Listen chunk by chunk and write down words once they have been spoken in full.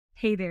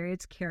Hey there,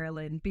 it's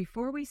Carolyn.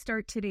 Before we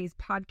start today's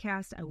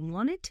podcast, I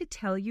wanted to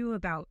tell you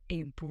about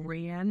a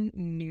brand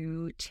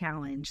new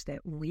challenge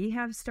that we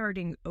have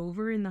starting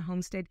over in the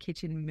Homestead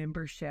Kitchen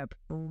membership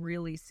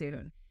really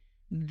soon.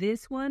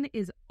 This one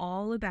is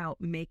all about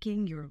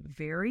making your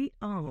very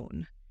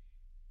own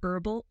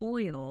herbal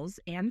oils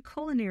and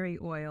culinary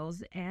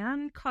oils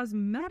and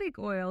cosmetic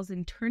oils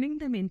and turning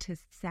them into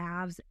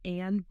salves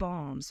and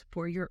balms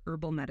for your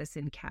herbal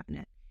medicine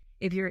cabinet.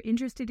 If you're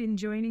interested in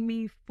joining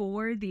me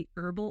for the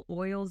Herbal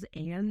Oils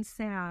and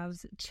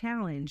Salves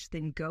Challenge,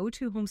 then go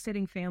to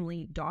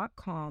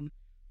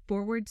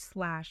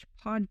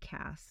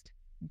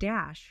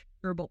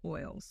homesteadingfamily.com/podcast-herbal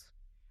oils.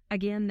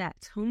 Again,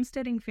 that's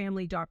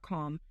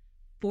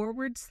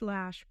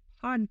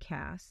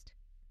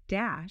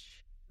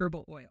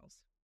homesteadingfamily.com/podcast-herbal oils.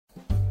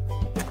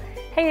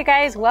 Hey you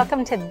guys,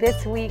 welcome to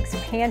this week's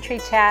Pantry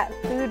Chat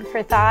Food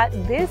for Thought.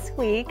 This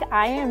week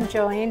I am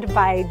joined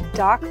by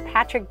Doc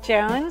Patrick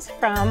Jones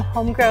from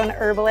Homegrown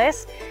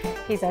Herbalist.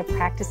 He's a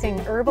practicing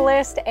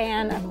herbalist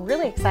and I'm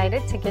really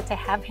excited to get to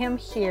have him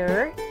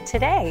here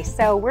today.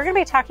 So we're going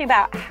to be talking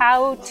about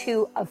how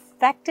to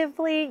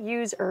effectively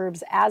use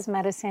herbs as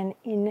medicine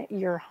in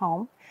your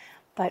home.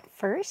 But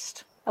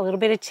first, a little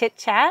bit of chit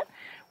chat.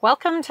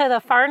 Welcome to the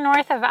far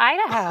north of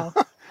Idaho.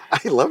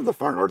 I love the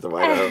far north of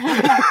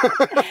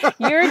Idaho.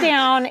 You're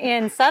down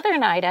in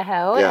southern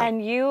Idaho, Yeah.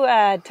 and you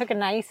took a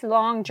nice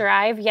long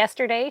drive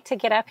yesterday to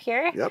get up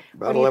here. Yep,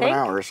 about 11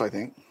 hours, I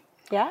think.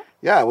 Yeah?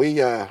 Yeah,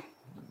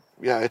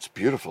 it's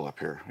beautiful up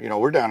here. You know,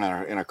 we're down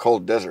in a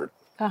cold desert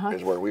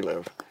is where we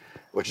live,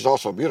 which is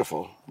also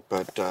beautiful,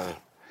 but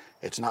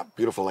it's not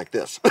beautiful like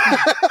this.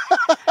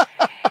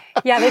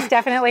 Yeah, this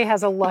definitely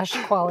has a lush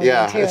quality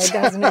to it,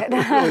 doesn't it?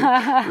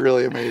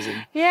 really amazing.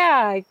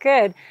 Yeah,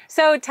 good.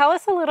 So tell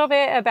us a little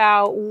bit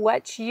about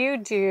what you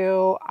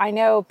do. I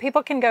know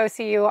people can go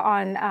see you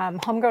on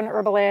Homegrown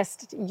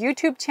Herbalist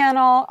YouTube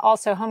channel,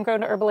 also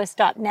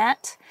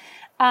homegrownherbalist.net.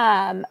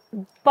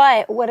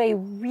 But what I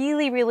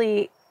really,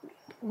 really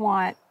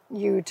want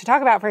you to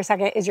talk about for a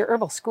second is your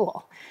herbal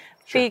school.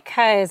 Sure.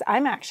 Because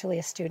I'm actually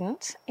a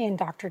student in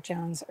Dr.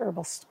 Jones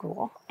Herbal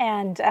School,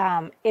 and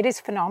it is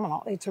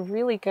phenomenal. It's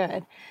really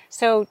good.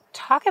 So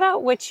talk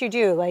about what you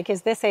do. Like,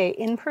 is this a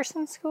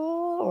in-person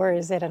school or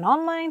is it an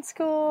online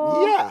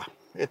school? Yeah,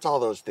 it's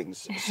all those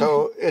things.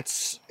 So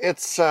it's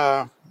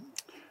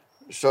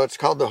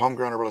called the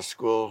Homegrown Herbalist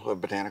School of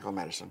Botanical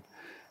Medicine,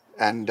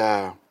 and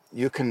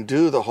you can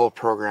do the whole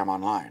program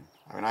online.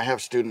 I mean, I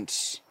have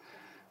students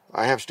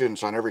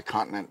on every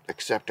continent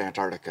except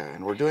Antarctica,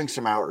 and we're doing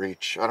some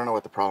outreach. I don't know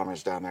what the problem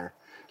is down there.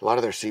 A lot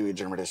of their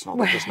seaweeds are medicinal.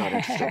 They're just not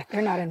interested.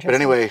 They're not interested. But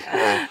anyway,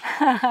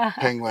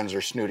 penguins are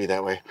snooty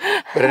that way.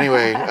 But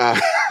anyway,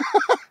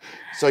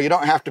 so you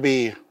don't have to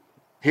be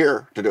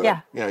here to do it.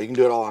 You know, you can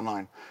do it all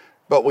online.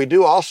 But we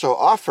do also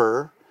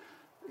offer,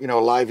 you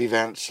know, live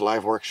events,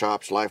 live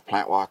workshops, live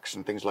plant walks,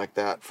 and things like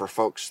that for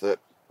folks that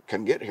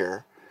can get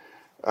here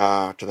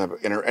to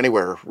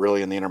anywhere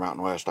really in the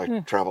Intermountain West. I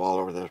travel all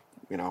over the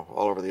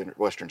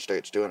western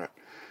states doing it.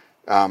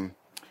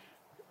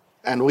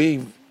 And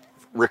we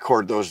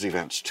record those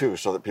events too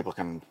so that people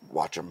can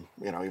watch them,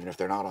 you know, even if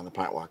they're not on the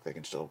plant walk, they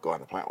can still go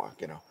on the plant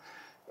walk, you know.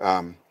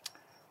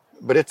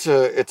 But it's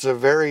a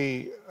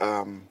very,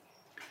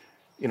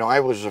 you know,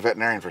 I was a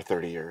veterinarian for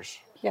 30 years.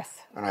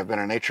 Yes. And I've been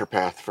a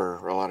naturopath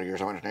for a lot of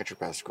years. I went to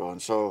naturopath school.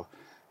 And so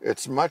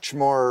it's much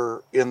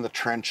more in the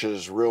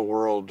trenches, real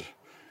world,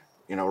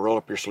 you know, roll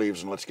up your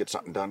sleeves and let's get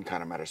something done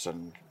kind of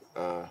medicine.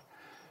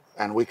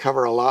 And we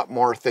cover a lot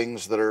more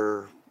things that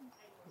are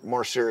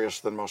more serious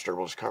than most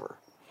herbalists cover,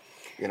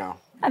 you know.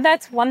 And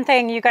that's one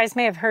thing, you guys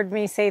may have heard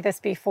me say this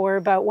before,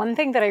 but one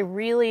thing that I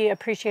really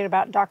appreciate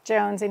about Doc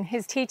Jones and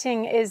his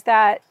teaching is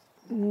that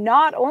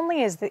not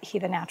only is he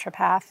the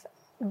naturopath,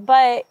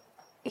 but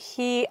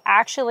he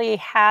actually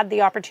had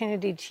the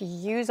opportunity to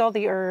use all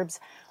the herbs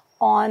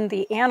on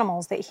the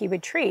animals that he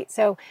would treat.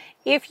 So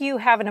if you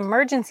have an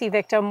emergency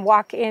victim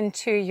walk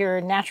into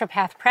your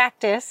naturopath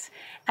practice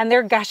and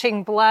they're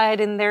gushing blood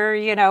and they're,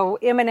 you know,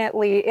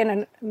 imminently in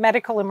a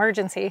medical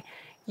emergency,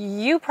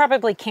 you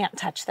probably can't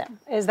touch them.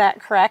 Is that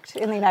correct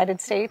in the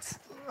United States?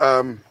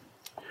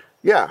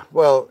 Yeah.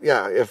 Well,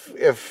 yeah.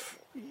 If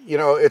you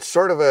know, it's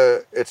sort of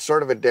a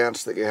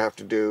dance that you have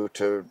to do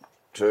to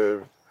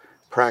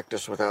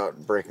practice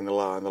without breaking the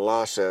law. And the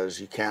law says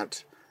you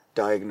can't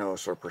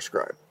diagnose or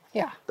prescribe.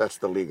 Yeah. That's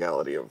the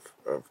legality of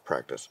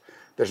practice.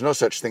 There's no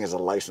such thing as a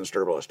licensed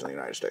herbalist in the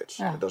United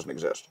States. It doesn't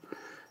exist.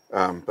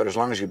 But as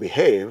long as you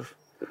behave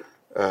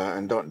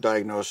and don't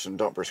diagnose and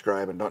don't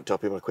prescribe and don't tell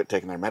people to quit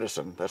taking their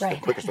medicine, that's the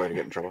quickest way to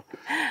get in trouble,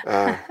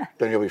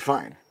 then you'll be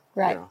fine.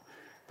 Right. You know?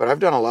 But I've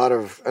done a lot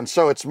of, and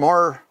so it's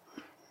more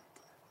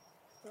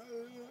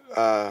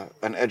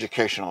an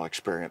educational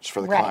experience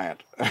for the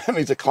client. I mean,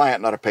 he's a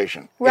client, not a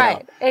patient. Right,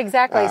 you know?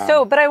 Exactly.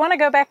 But I want to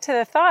go back to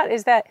the thought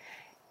is that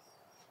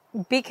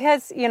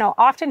because, you know,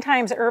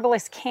 oftentimes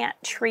herbalists can't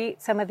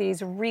treat some of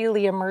these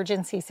really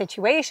emergency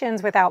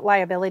situations without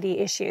liability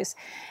issues.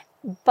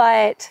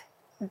 But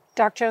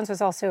Doc Jones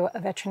was also a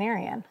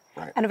veterinarian.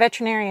 Right. And a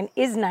veterinarian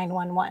is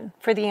 911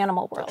 for the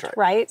animal world, That's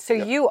right? So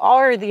Yep. you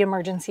are the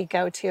emergency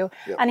go-to.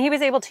 Yep. And he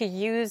was able to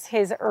use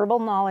his herbal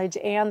knowledge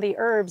and the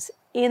herbs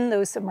in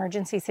those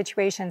emergency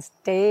situations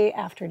day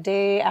after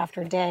day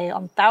after day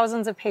on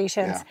thousands of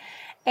patients.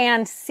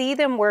 And see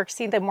them work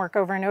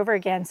over and over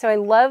again. So I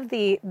love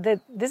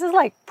this is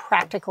like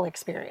practical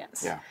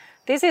experience. Yeah.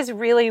 This is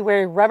really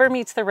where rubber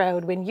meets the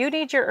road. When you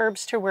need your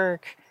herbs to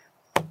work,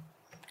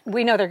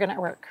 we know they're going to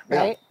work,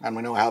 right? Yeah. And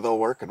we know how they'll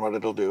work and what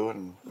it'll do.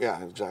 And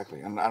yeah, exactly.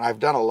 And I've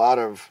done a lot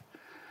of,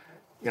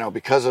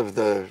 because of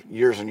the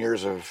years and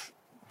years of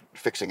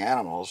fixing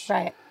animals,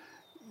 Right.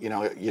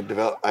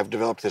 I've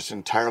developed this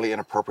entirely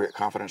inappropriate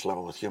confidence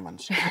level with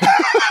humans.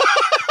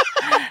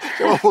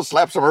 We'll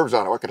slap some herbs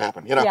on it. What could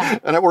happen? Yeah.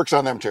 And it works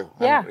on them too.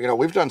 Yeah. And,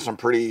 we've done some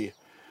pretty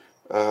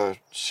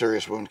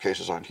serious wound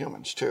cases on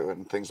humans too,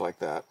 and things like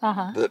that.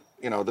 That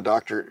the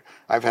doctor.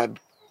 I've had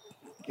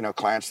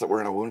clients that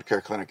were in a wound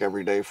care clinic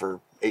every day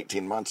for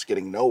 18 months,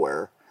 getting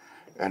nowhere,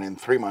 and in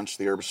 3 months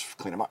the herbs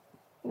clean them up.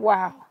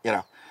 Wow.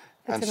 That's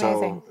and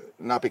amazing. So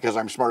not because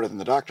I'm smarter than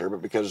the doctor,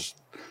 but because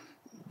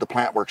the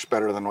plant works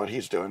better than what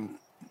he's doing,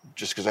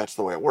 just because that's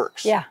the way it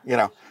works. Yeah.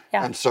 Yeah.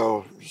 And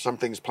so some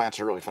things plants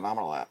are really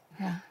phenomenal at.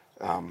 Yeah.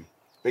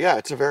 But yeah,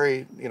 it's a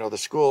very, the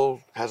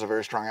school has a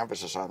very strong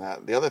emphasis on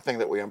that. The other thing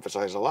that we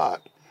emphasize a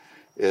lot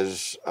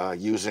is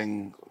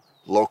using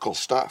local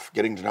stuff,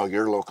 getting to know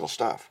your local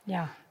stuff.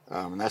 Yeah.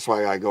 And that's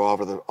why I go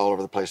all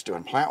over the place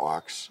doing plant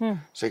walks,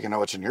 so you can know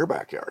what's in your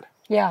backyard.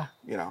 Yeah.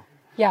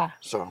 Yeah.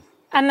 So.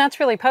 And that's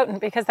really potent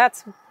because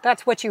that's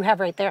what you have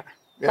right there.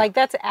 Yeah. Like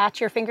that's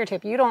at your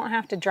fingertip. You don't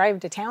have to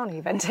drive to town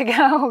even to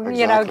go,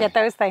 Exactly. Get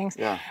those things.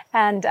 Yeah.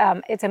 And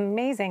it's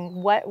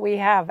amazing what we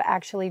have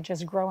actually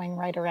just growing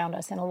right around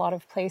us in a lot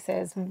of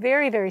places.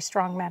 Very, very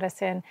strong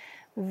medicine,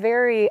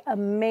 very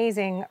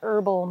amazing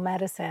herbal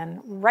medicine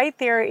right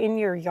there in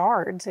your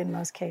yards in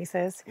most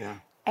cases. Yeah.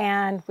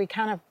 And we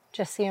kind of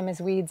just see them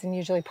as weeds and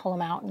usually pull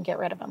them out and get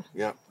rid of them.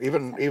 Yeah,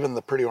 even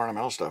the pretty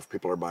ornamental stuff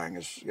people are buying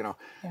is, Yeah.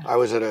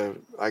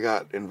 I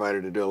got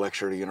invited to do a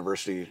lecture at a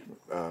university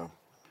a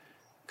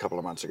couple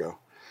of months ago,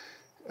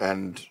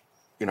 and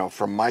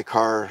from my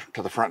car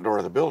to the front door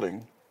of the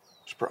building,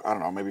 I don't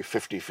know, maybe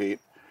 50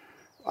 feet,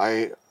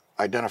 I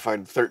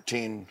identified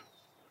 13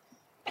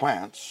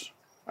 plants,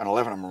 and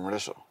 11 of them were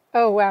medicinal.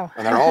 Oh wow!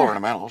 And they're all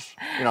ornamentals.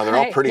 They're all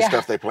Right, pretty yeah.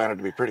 stuff they planted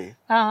to be pretty.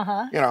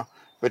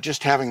 But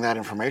just having that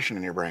information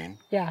in your brain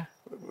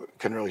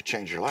can really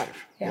change your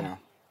life. Yeah.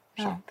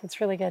 So. Oh, that's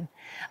really good.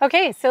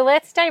 Okay, so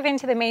let's dive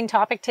into the main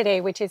topic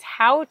today, which is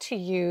how to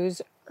use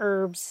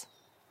herbs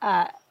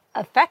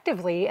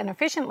effectively and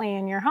efficiently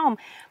in your home.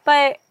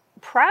 But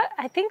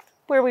I think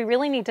where we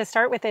really need to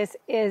start with this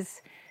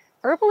is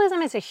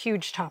herbalism is a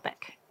huge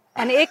topic.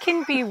 And it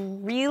can be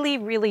really,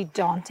 really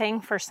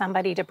daunting for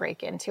somebody to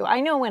break into.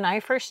 I know when I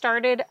first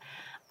started,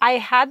 I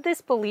had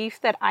this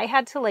belief that I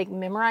had to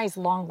memorize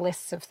long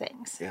lists of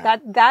things. Yeah.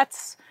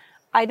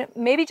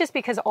 Maybe just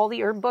because all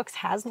the herb books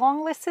has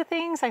long lists of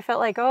things, I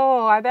felt like,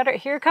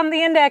 here come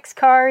the index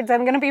cards.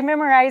 I'm going to be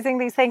memorizing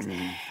these things.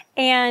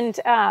 And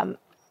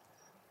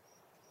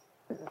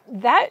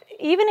that,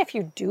 even if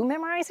you do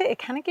memorize it, it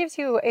kind of gives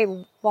you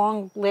a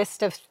long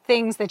list of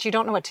things that you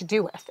don't know what to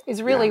do with,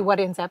 is really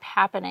what ends up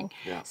happening.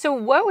 Yeah. So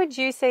what would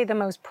you say the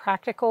most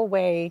practical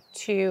way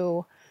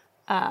to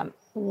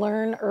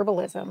learn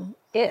herbalism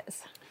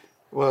is?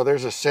 Well,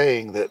 there's a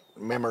saying that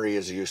memory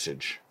is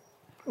usage.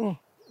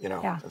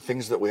 Yeah. The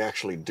things that we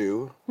actually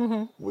do,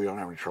 we don't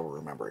have any trouble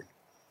remembering,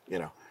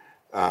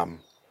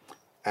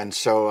 and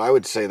so I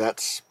would say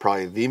that's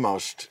probably the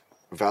most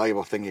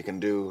valuable thing you can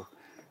do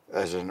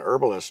as an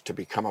herbalist to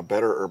become a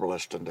better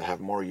herbalist and to have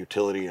more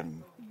utility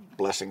and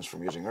blessings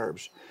from using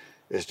herbs,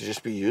 is to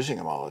just be using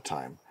them all the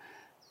time.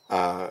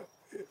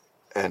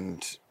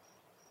 And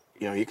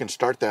you can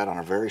start that on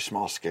a very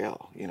small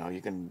scale.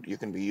 You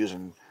can be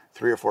using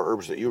 3 or 4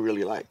 herbs that you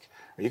really like.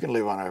 Or you can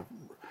live on a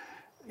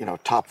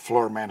top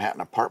floor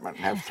Manhattan apartment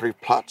and have 3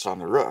 plots on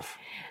the roof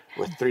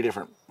with 3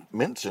 different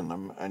mints in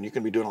them, and you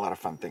can be doing a lot of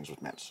fun things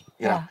with mints.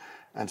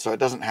 And so it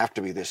doesn't have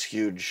to be this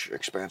huge,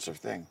 expansive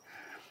thing.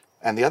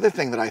 And the other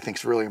thing that I think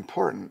is really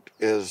important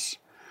is,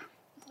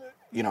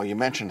 you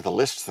mentioned the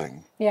list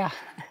thing. Yeah.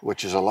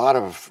 Which is a lot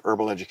of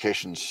herbal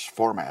education's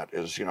format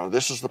is,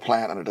 this is the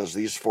plant and it does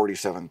these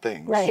 47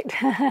 things. Right.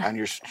 and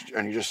you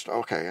just,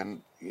 okay.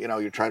 And,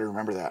 you try to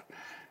remember that.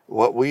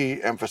 What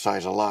we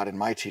emphasize a lot in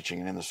my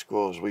teaching and in the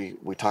school is we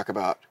talk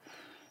about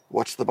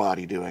what's the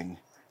body doing,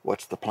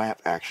 what's the plant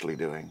actually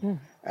doing.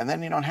 And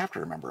then you don't have to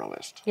remember a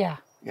list. Yeah.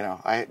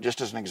 I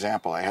just as an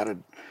example, I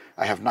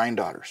have 9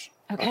 daughters.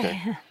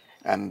 Okay.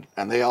 And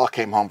they all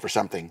came home for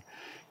something,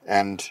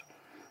 and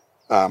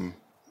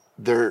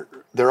they're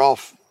all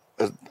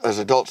as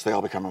adults they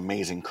all become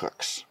amazing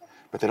cooks,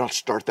 but they don't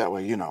start that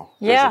way.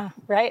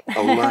 Right.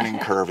 A learning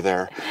curve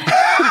there.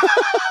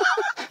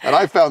 And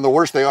I found the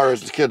worse they are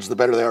as kids, the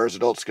better they are as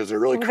adults, because they're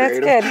really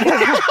creative. That's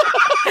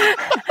good.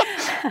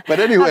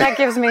 But anyway, that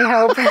gives me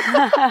hope.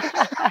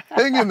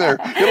 Hang in there.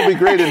 It'll be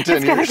great in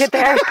 10 years. It's gonna get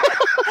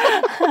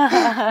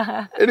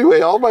there. Anyway,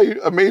 all my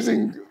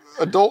amazing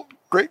adult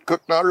great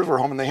cook daughters were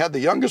home, and they had the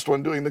youngest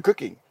one doing the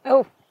cooking.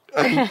 Oh.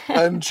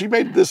 And she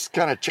made this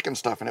kind of chicken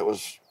stuff, and it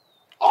was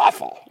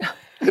awful.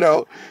 You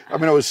know, I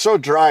mean, it was so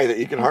dry that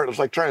you could hardly, it was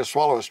like trying to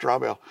swallow a straw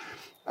bale.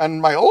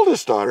 And my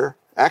oldest daughter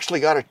actually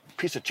got a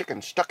piece of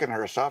chicken stuck in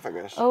her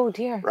esophagus. Oh,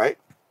 dear. Right?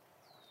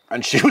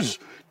 And she was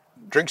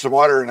drink some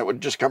water, and it would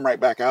just come right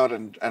back out.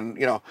 And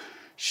you know,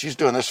 she's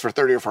doing this for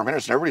 30 or 40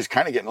 minutes, and everybody's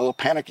kind of getting a little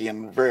panicky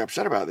and very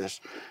upset about this.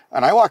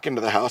 And I walk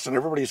into the house, and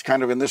everybody's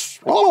kind of in this,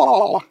 you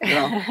know.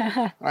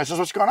 And I says,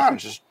 what's going on?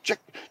 And she says,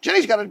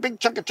 Jenny's got a big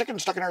chunk of chicken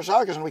stuck in her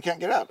esophagus, and we can't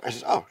get it out. I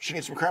says, oh, she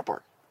needs some cramp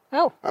bark.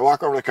 Oh. I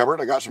walk over to the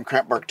cupboard, I got some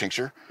cramp bark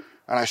tincture,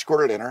 and I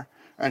squirted it in her.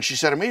 And she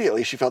said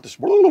immediately she felt this,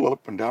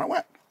 and down it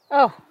went.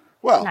 Oh,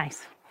 well,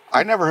 nice.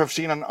 I never have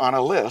seen on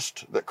a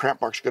list that cramp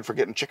bark's good for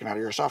getting chicken out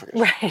of your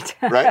esophagus. Right.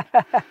 Right?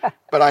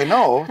 But I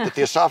know that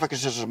the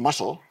esophagus is a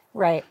muscle.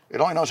 Right. It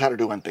only knows how to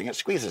do one thing. It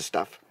squeezes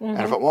stuff. And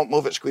if it won't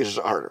move, it squeezes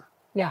it harder.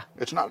 Yeah.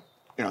 It's not,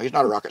 you know, he's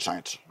not a rocket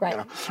science. Right. You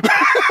know?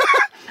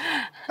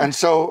 And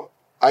so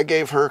I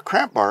gave her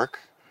cramp bark,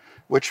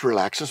 which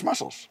relaxes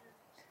muscles.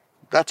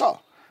 That's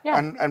all. Yeah.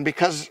 And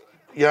because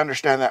you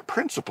understand that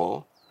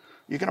principle,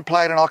 you can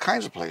apply it in all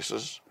kinds of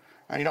places,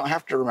 and you don't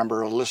have to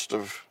remember a list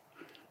of,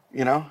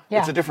 you know,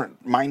 it's a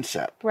different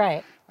mindset.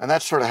 Right. And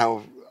that's sort of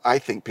how I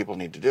think people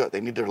need to do it. They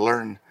need to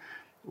learn,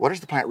 what is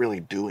the plant really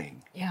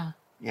doing? Yeah.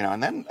 You know,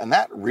 and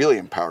that really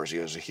empowers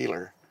you as a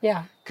healer.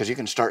 Yeah. Because you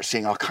can start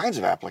seeing all kinds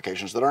of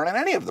applications that aren't in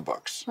any of the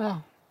books.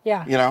 Oh,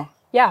 yeah. You know?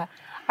 Yeah,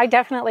 I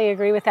definitely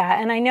agree with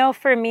that. And I know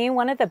for me,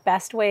 one of the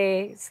best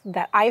ways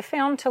that I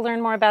found to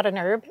learn more about an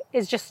herb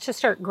is just to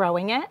start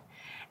growing it.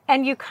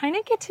 And you kind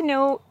of get to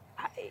know,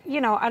 you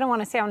know, I don't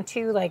want to sound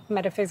too like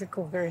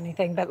metaphysical or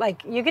anything, but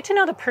like you get to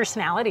know the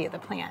personality of the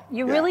plant.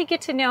 You really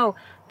get to know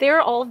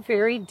they're all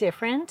very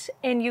different,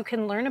 and you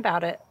can learn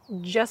about it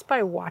just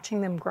by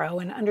watching them grow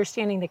and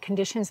understanding the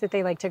conditions that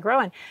they like to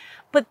grow in.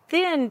 But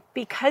then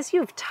because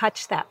you've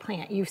touched that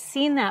plant, you've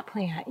seen that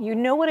plant, you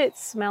know what it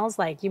smells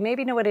like, you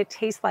maybe know what it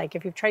tastes like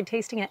if you've tried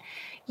tasting it,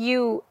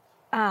 you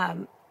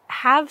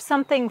have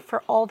something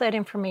for all that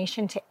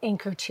information to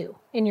anchor to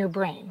in your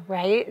brain,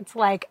 right? It's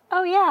like,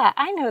 oh yeah,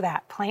 I know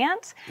that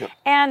plant. Yep.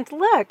 And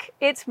look,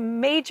 its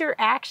major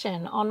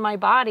action on my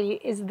body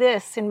is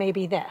this and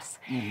maybe this.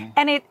 Mm-hmm.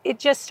 And it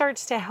just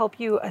starts to help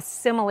you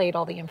assimilate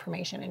all the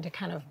information and to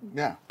kind of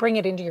bring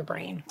it into your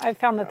brain. I've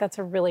found that that's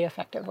a really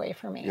effective way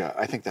for me. Yeah,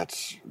 I think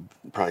that's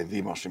probably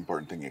the most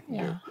important thing you can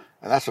do.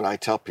 And that's what I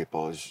tell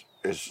people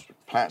is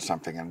plant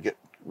something and get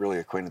really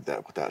acquainted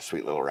with that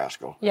sweet little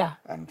rascal. Yeah.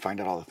 And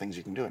find out all the things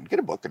you can do and get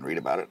a book and read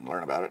about it and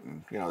learn about it,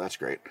 and you know, that's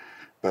great.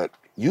 But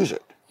use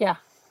it. Yeah.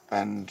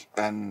 And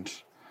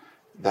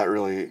that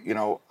really, you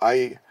know,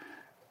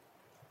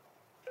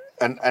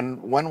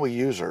 and when we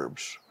use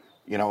herbs,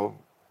 you know,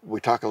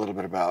 we talk a little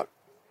bit about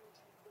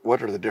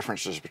what are the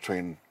differences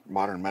between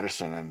modern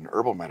medicine and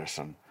herbal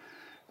medicine.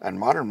 And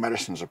modern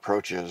medicine's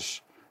approach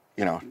is,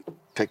 you know,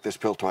 take this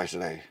pill twice a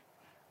day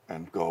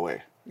and go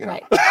away. You know?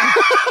 Right.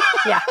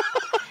 Yeah.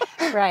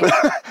 Right.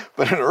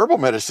 But in herbal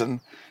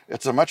medicine,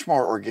 it's a much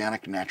more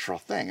organic, natural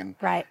thing. And,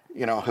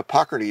 you know,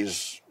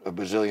 Hippocrates a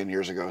bazillion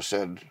years ago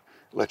said,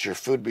 let your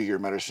food be your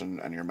medicine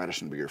and your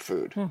medicine be your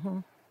food. Mm-hmm.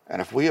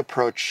 And if we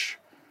approach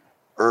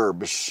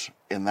herbs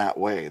in that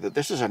way, that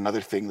this is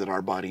another thing that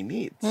our body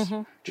needs,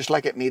 just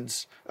like it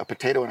needs a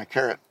potato and a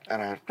carrot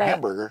and a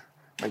hamburger,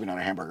 maybe not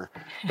a hamburger,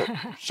 but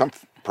some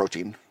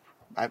protein.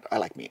 I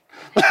like meat.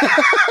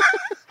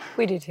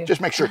 We do too.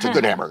 Just make sure it's a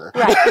good hamburger.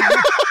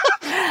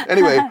 Right.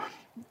 Anyway,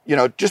 you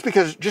know, just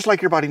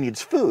like your body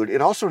needs food,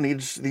 it also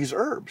needs these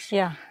herbs.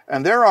 Yeah.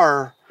 And there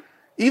are,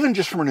 even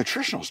just from a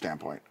nutritional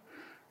standpoint,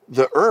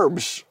 the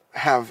herbs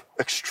have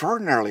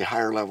extraordinarily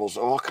higher levels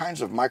of all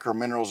kinds of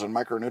microminerals and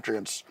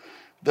micronutrients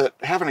that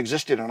haven't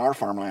existed in our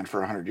farmland for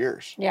 100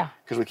 years. Yeah.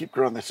 Because we keep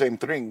growing the same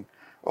thing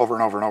over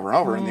and over and over and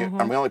over,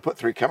 and we only put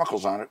 3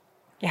 chemicals on it.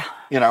 Yeah.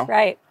 You know?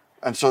 Right.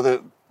 And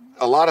so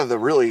a lot of the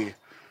really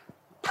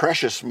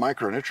precious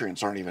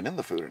micronutrients aren't even in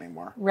the food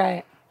anymore.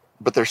 Right.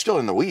 But they're still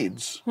in the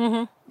weeds,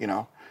 you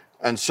know?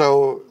 And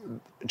so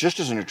just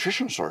as a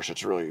nutrition source,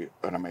 it's really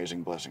an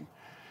amazing blessing.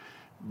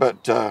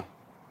 But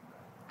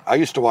I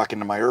used to walk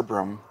into my herb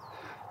room,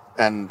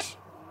 and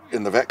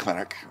in the vet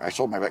clinic, I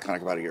sold my vet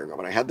clinic about a year ago,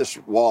 but I had this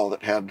wall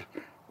that had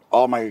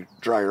all my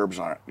dry herbs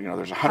on it. You know,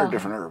 there's 100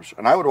 different herbs.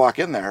 And I would walk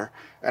in there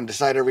and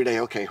decide every day,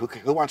 okay,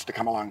 who wants to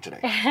come along today?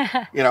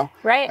 You know?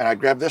 Right. And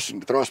I'd grab this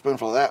and throw a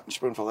spoonful of that, and a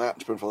spoonful of that,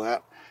 and a spoonful of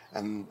that,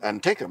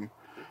 and take them.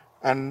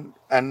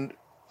 And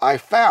I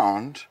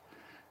found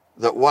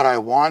that what I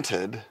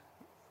wanted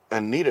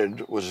and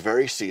needed was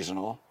very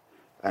seasonal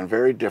and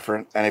very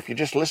different. And if you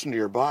just listen to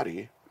your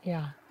body,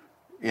 you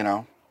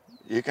know,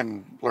 you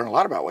can learn a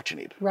lot about what you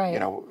need. Right. You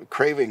know,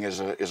 craving is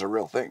a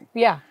real thing.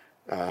 Yeah.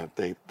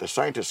 The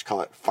scientists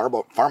call it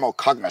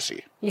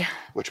pharmacognosy,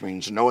 which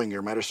means knowing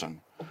your medicine.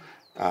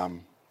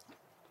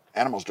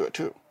 Animals do it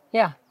too.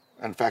 Yeah.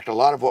 In fact, a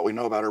lot of what we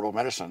know about herbal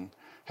medicine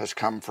has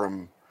come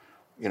from,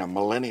 you know,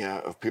 millennia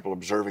of people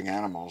observing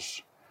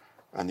animals,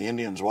 and the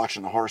Indians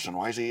watching the horse, and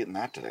why is he eating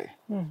that today?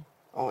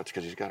 Oh, it's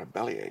because he's got a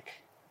bellyache.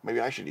 maybe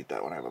I should eat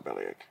that when I have a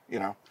bellyache,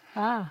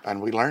 Ah.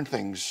 And we learn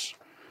things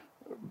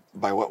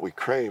by what we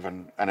crave.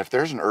 And if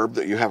there's an herb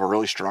that you have a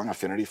really strong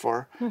affinity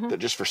for, that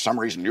just for some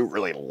reason you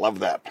really love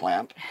that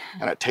plant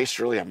and it tastes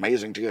really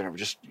amazing to you,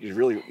 and you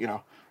really,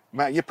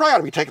 man, you probably ought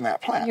to be taking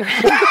that plant.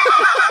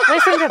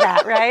 Listen to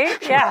that, right?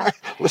 Yeah.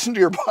 Listen to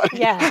your body.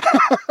 Yeah.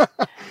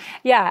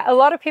 Yeah. A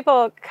lot of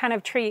people kind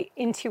of treat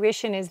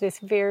intuition as this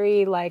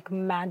very like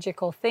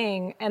magical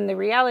thing. And the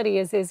reality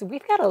is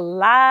we've got a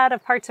lot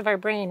of parts of our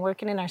brain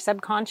working in our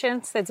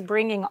subconscious that's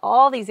bringing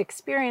all these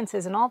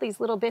experiences and all these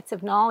little bits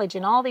of knowledge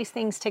and all these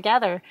things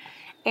together.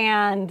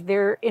 And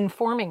they're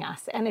informing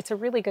us. And it's a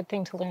really good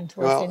thing to learn to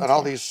listen to. Well, and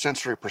all these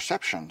sensory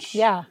perceptions.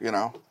 Yeah.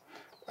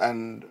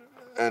 And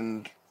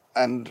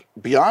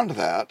beyond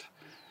that,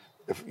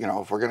 if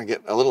we're going to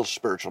get a little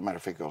spiritual,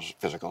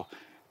 metaphysical,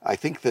 I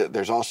think that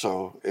there's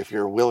also, if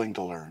you're willing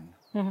to learn,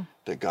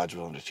 that God's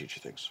willing to teach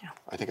you things. Yeah.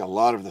 I think a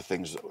lot of the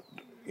things that,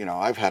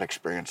 I've had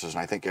experiences,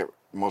 and I think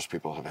most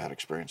people have had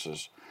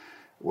experiences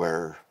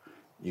where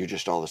you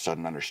just all of a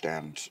sudden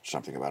understand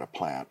something about a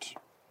plant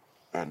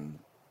and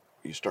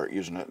you start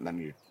using it, and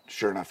then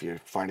sure enough, you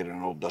find it in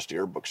an old dusty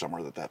herb book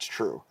somewhere that's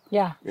true.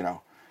 Yeah.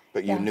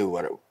 But you knew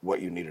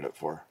what you needed it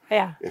for.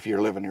 Yeah. If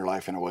you're living your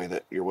life in a way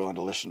that you're willing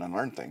to listen and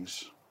learn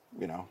things,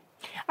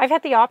 I've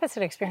had the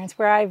opposite experience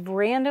where I've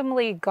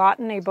randomly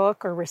gotten a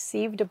book or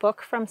received a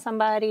book from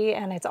somebody,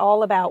 and it's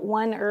all about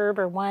one herb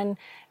or one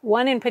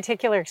in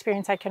particular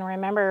experience I can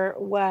remember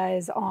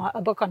was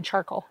a book on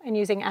charcoal and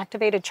using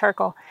activated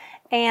charcoal.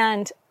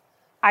 And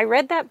I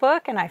read that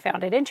book and I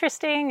found it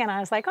interesting, and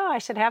I was like, oh, I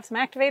should have some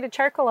activated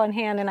charcoal on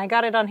hand, and I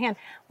got it on hand.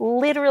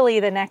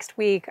 Literally the next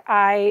week,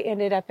 I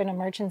ended up in an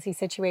emergency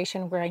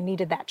situation where I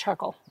needed that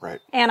charcoal. Right.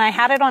 And I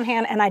had it on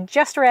hand, and I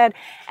just read,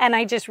 and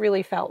I just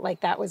really felt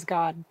like that was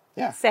God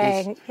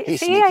saying,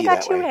 he's see, I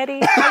got you ready.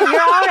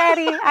 You're all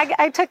ready.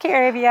 I took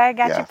care of you. I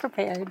got you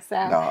prepared. So.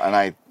 No, and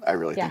I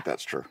really think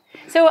that's true.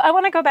 So I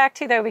want to go back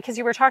to, though, because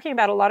you were talking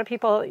about a lot of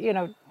people,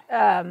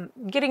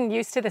 getting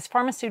used to this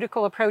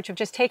pharmaceutical approach of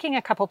just taking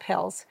a couple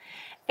pills.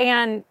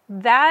 And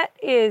that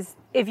is,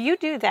 if you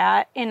do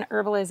that in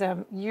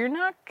herbalism, you're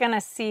not going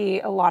to see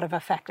a lot of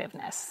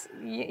effectiveness.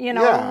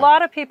 A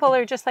lot of people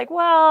are just like,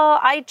 well,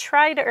 I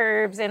tried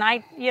herbs and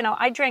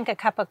I drank a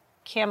cup of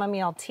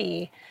chamomile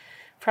tea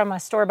from a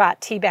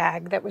store-bought tea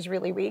bag that was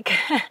really weak.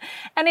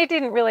 And it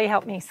didn't really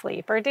help me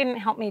sleep, or it didn't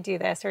help me do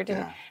this, or it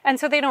didn't. Yeah. And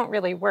so they don't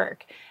really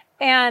work.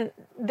 And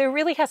there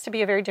really has to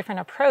be a very different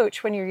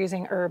approach when you're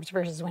using herbs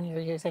versus when you're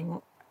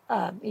using,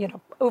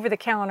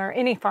 over-the-counter,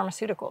 any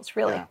pharmaceuticals,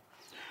 really.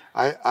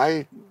 Yeah.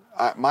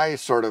 My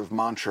sort of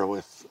mantra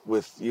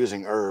with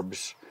using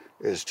herbs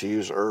is to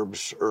use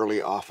herbs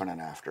early, often,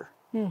 and after.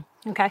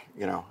 Okay.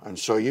 And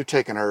so you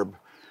take an herb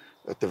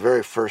at the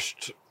very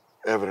first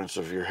evidence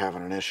of you're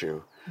having an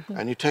issue,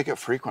 and you take it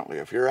frequently.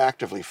 If you're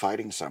actively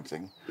fighting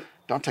something,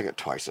 don't take it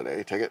twice a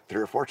day. Take it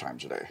 3 or 4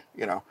 times a day.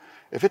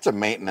 If it's a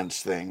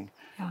maintenance thing,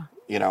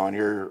 and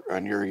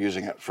you're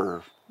using it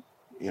for,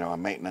 a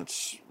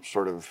maintenance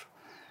sort of,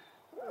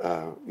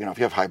 if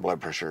you have high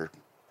blood pressure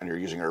and you're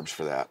using herbs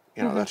for that,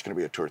 that's going to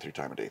be a 2 or 3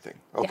 time a day thing.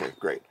 Okay,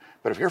 great.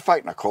 But if you're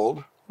fighting a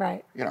cold,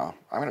 right? I'm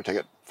going to take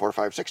it 4,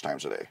 5, 6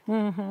 times a day.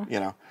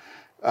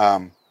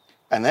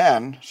 And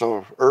then,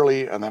 so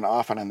early and then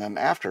often and then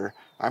after,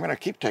 I'm going to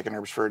keep taking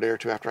herbs for a day or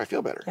 2 after I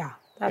feel better. Yeah,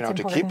 that's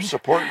important. To keep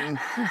supporting.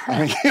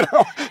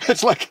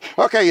 It's like,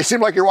 okay, you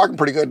seem like you're walking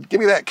pretty good. Give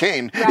me that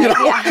cane. Right,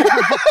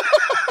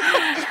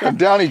 And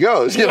down he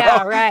goes.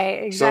 Yeah,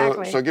 right,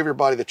 exactly. So give your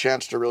body the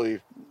chance to really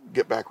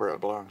get back where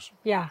it belongs.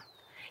 Yeah.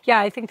 Yeah,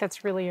 I think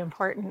that's really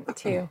important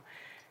too.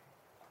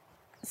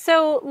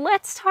 So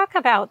let's talk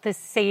about the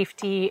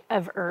safety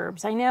of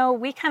herbs. I know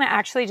we kind of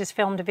actually just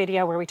filmed a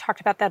video where we talked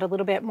about that a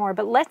little bit more,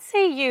 but let's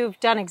say you've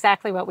done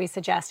exactly what we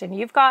suggested. And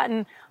you've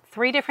gotten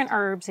 3 different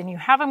herbs and you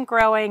have them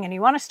growing and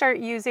you want to start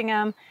using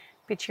them,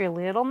 but you're a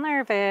little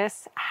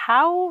nervous.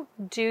 How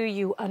do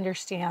you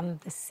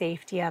understand the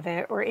safety of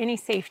it or any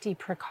safety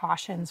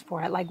precautions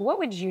for it? Like, what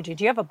would you do?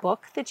 Do you have a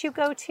book that you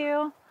go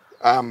to?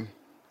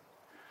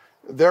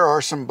 There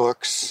are some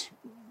books,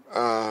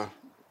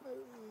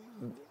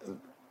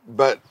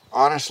 but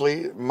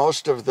honestly,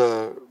 most of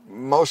the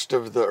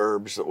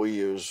herbs that we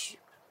use,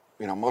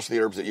 most of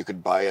the herbs that you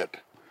could buy at,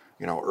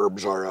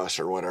 Herbs R Us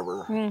or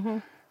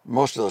whatever,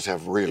 most of those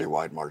have really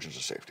wide margins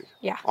of safety.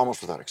 Yeah.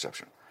 Almost without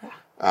exception.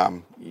 Yeah.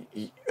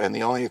 And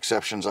the only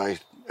exceptions I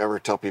ever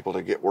tell people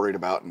to get worried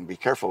about and be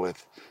careful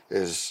with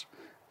is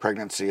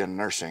pregnancy and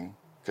nursing,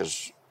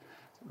 because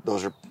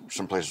those are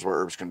some places where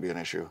herbs can be an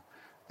issue.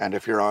 And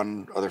if you're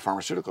on other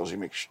pharmaceuticals, you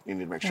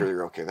need to make sure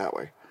you're okay that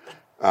way.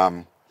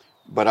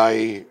 But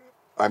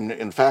I'm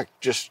in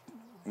fact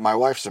my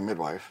wife's a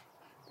midwife,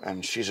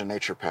 and she's a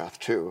naturopath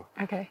too.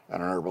 Okay.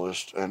 And an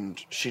herbalist, and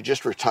she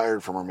just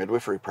retired from her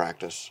midwifery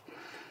practice,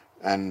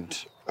 and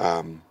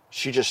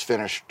she just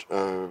finished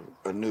a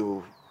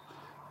new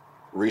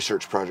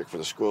research project for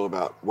the school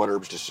about what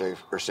herbs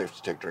are safe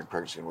to take during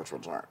pregnancy and which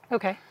ones aren't.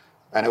 Okay.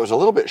 And it was a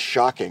little bit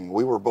shocking.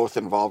 We were both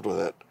involved with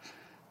it.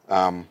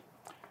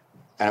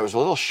 And it was a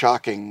little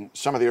shocking,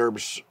 some of the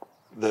herbs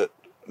that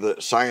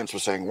that science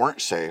was saying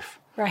weren't safe,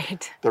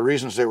 right, the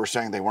reasons they were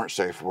saying they weren't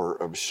safe were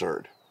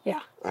absurd.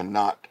 Yeah. And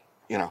not,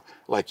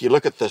 like you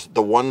look at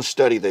the one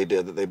study they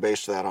did that they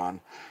based that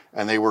on,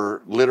 and they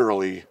were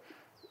literally,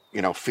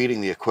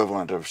 feeding the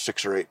equivalent of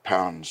 6 or 8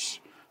 pounds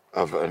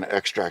of an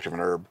extract of an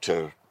herb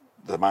to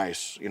the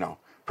mice,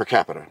 per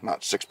capita,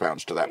 not 6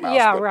 pounds to that mouse.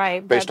 Yeah, but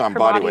right. Based but on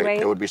body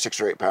weight, it would be 6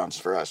 or 8 pounds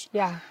for us.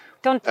 Yeah.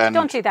 Don't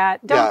do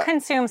that. Don't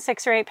consume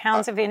 6 or 8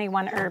 pounds of any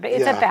one herb.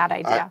 It's a bad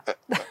idea.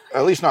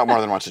 At least not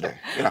more than once a day.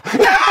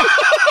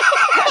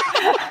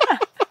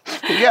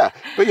 Yeah,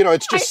 but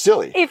it's just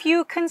silly. If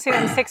you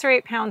consume 6 or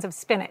 8 pounds of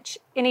spinach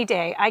any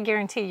day, I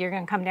guarantee you're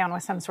going to come down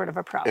with some sort of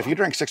a problem. If you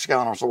drink 6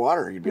 gallons of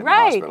water, you'd be in the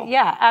hospital.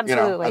 Yeah,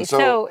 absolutely.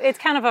 So it's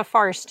kind of a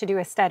farce to do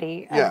a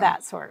study of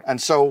that sort.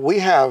 And so we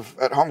have,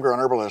 at Homegrown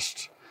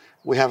Herbalist,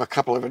 we have a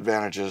couple of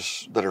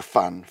advantages that are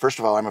fun. First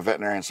of all, I'm a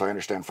veterinarian, so I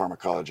understand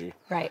pharmacology.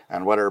 Right.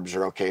 And what herbs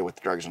are okay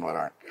with drugs and what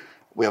aren't.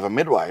 We have a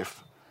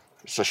midwife,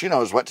 so she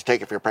knows what to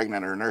take if you're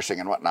pregnant or nursing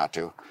and what not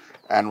to.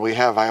 And I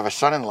have a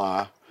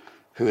son-in-law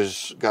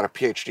who's got a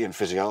PhD in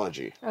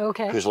physiology.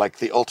 Okay. Who's like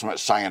the ultimate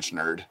science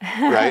nerd,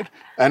 right?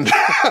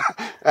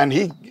 and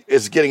he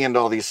is getting into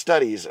all these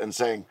studies and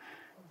saying,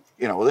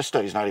 well, this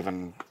study's not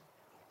even,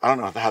 I don't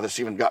know how this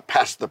even got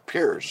past the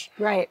peers.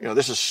 Right.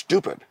 This is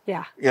stupid.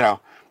 Yeah.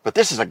 But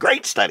this is a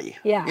great study.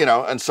 Yeah.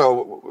 And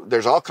so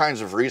there's all kinds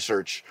of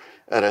research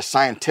at a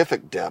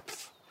scientific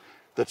depth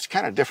that's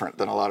kind of different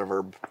than a lot of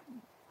herb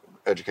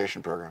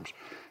education programs.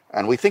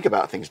 And we think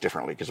about things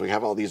differently because we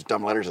have all these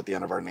dumb letters at the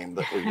end of our name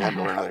that we had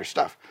to learn other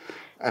stuff.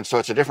 And so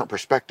it's a different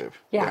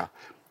perspective. Yeah.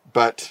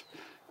 But,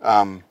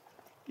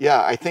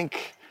 I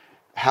think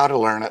how to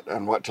learn it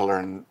and what to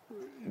learn,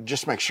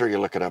 just make sure you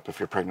look it up if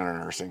you're pregnant or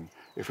nursing.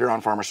 If you're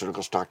on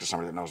pharmaceuticals, talk to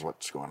somebody that knows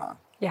what's going on.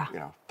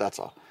 Yeah. That's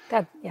all.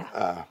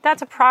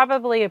 That's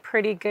probably a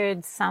pretty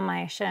good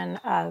summation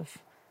of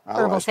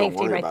herbal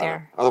safety right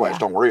there. Otherwise,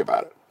 don't worry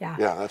about it. Yeah.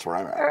 Yeah, that's where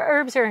I'm at.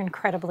 Herbs are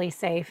incredibly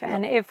safe.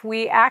 And if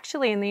we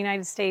actually in the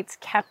United States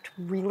kept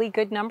really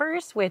good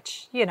numbers,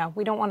 which, we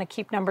don't want to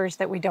keep numbers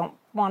that we don't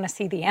want to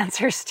see the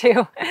answers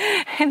to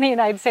in the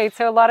United States.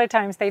 So a lot of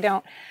times they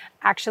don't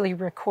actually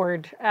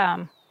record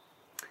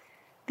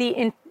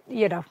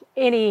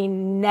any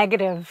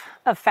negative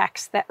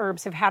effects that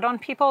herbs have had on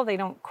people. They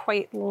don't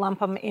quite lump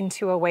them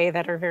into a way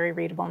that are very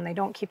readable, and they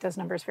don't keep those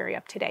numbers very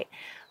up to date.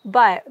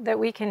 But that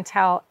we can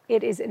tell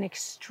it is an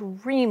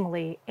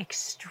extremely,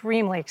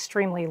 extremely,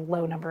 extremely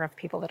low number of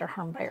people that are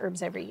harmed by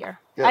herbs every year.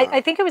 Yeah. I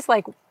think it was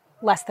like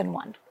less than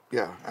 1.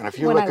 Yeah, and if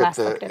you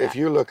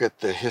look at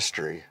the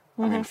history,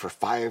 I mean, for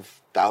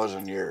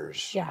 5,000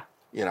 years,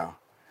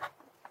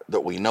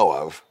 that we know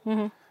of,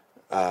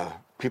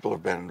 people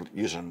have been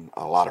using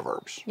a lot of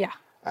herbs. Yeah.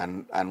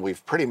 And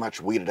we've pretty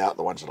much weeded out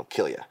the ones that'll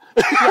kill you.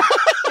 Yeah,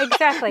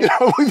 exactly.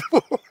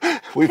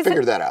 We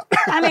figured that out.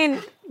 I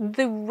mean,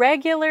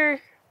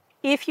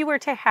 if you were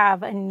to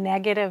have a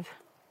negative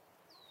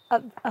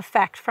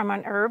effect from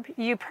an herb,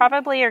 you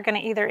probably are going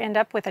to either end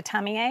up with a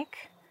tummy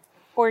ache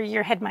or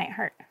your head might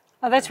hurt.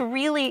 That's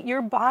really,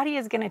 your body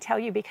is going to tell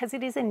you because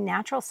it is a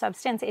natural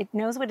substance. It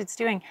knows what it's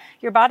doing.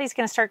 Your body's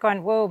going to start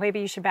going, whoa, maybe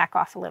you should back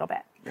off a little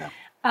bit. Yeah.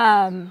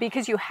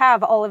 Because you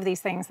have all of these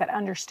things that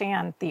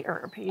understand the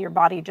herb. Your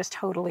body just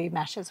totally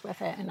meshes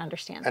with it and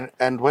understands it.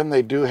 And when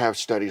they do have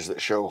studies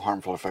that show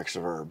harmful effects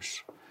of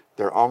herbs,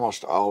 they're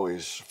almost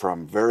always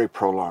from very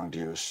prolonged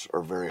use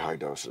or very high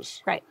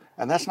doses. Right.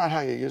 And that's not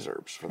how you use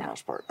herbs for the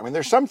most part. I mean,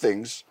 there's some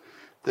things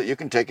that you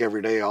can take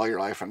every day all your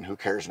life and who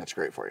cares, and it's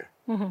great for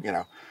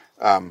you,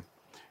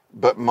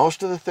 but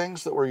most of the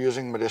things that we're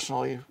using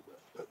medicinally,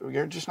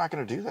 you're just not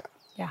going to do that.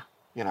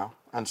 Yeah.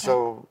 And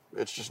so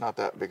it's just not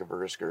that big of a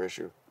risk or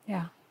issue.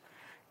 Yeah.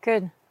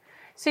 Good.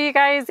 So you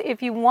guys,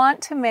 if you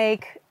want to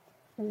make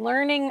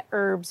learning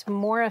herbs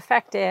more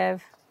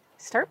effective,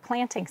 start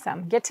planting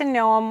some. Get to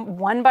know them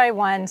one by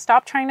one.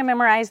 Stop trying to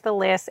memorize the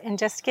list and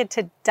just get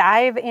to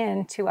dive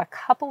into a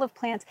couple of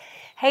plants.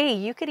 Hey,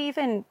 you could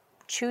even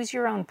choose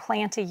your own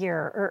plant a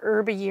year or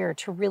herb a year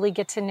to really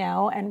get to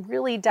know and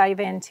really dive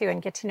into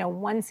and get to know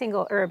one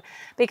single herb.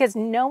 Because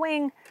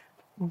knowing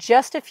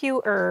just a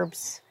few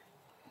herbs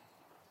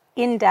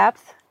in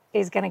depth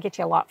is going to get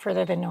you a lot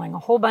further than knowing a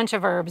whole bunch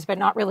of herbs, but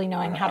not really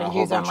knowing how to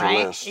use them,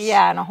 right? Lists.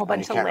 Yeah, and a whole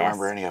bunch of lists. You can't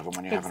remember any of them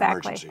when you have an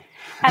emergency.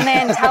 And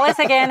then tell us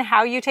again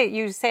how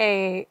you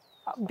say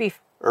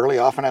early,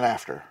 often, and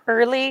after.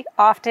 Early,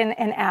 often,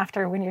 and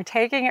after. When you're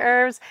taking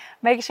herbs,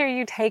 make sure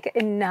you take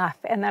enough.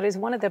 And that is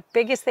one of the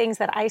biggest things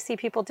that I see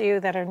people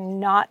do that are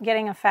not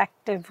getting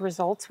effective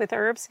results with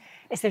herbs,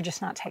 is they're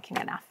just not taking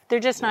enough. They're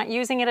just not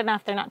using it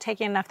enough. They're not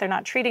taking enough. They're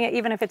not treating it.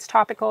 Even if it's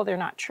topical, they're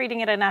not treating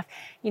it enough.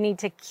 You need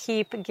to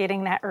keep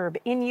getting that herb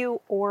in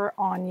you or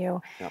on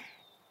you. Yep.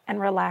 And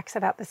relax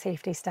about the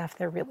safety stuff.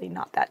 They're really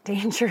not that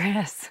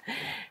dangerous.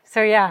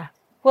 So yeah.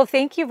 Well,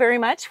 thank you very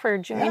much for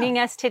joining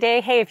us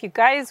today. Hey, if you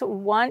guys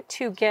want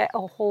to get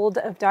a hold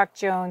of Doc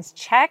Jones,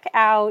 check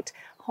out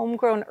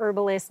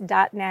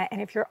homegrownherbalist.net.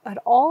 And if you're at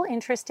all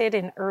interested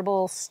in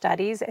herbal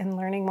studies and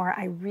learning more,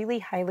 I really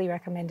highly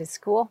recommend his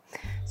school.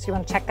 So you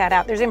want to check that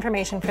out. There's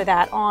information for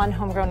that on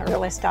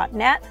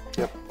homegrownherbalist.net.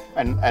 Yep.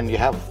 And you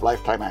have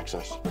lifetime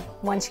access.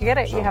 Once you get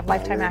it, So, you have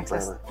lifetime you're in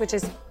access, forever. which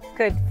is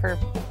good for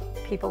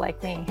people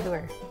like me who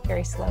are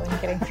very slow in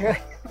getting through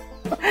it.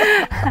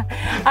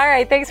 All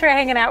right. Thanks for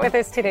hanging out with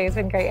us today. It's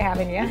been great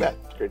having you. You bet.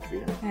 It's great to be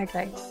here.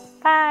 Okay.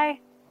 Bye.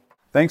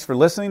 Thanks for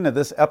listening to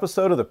this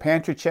episode of the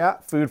Pantry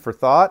Chat Food for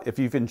Thought. If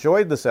you've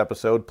enjoyed this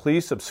episode,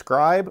 please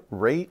subscribe,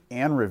 rate,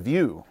 and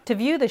review. To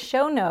view the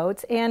show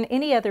notes and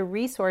any other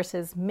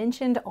resources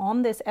mentioned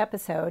on this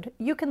episode,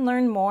 you can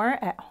learn more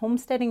at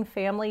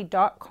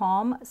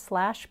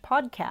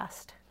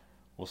homesteadingfamily.com/podcast.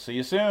 We'll see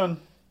you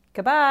soon.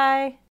 Goodbye.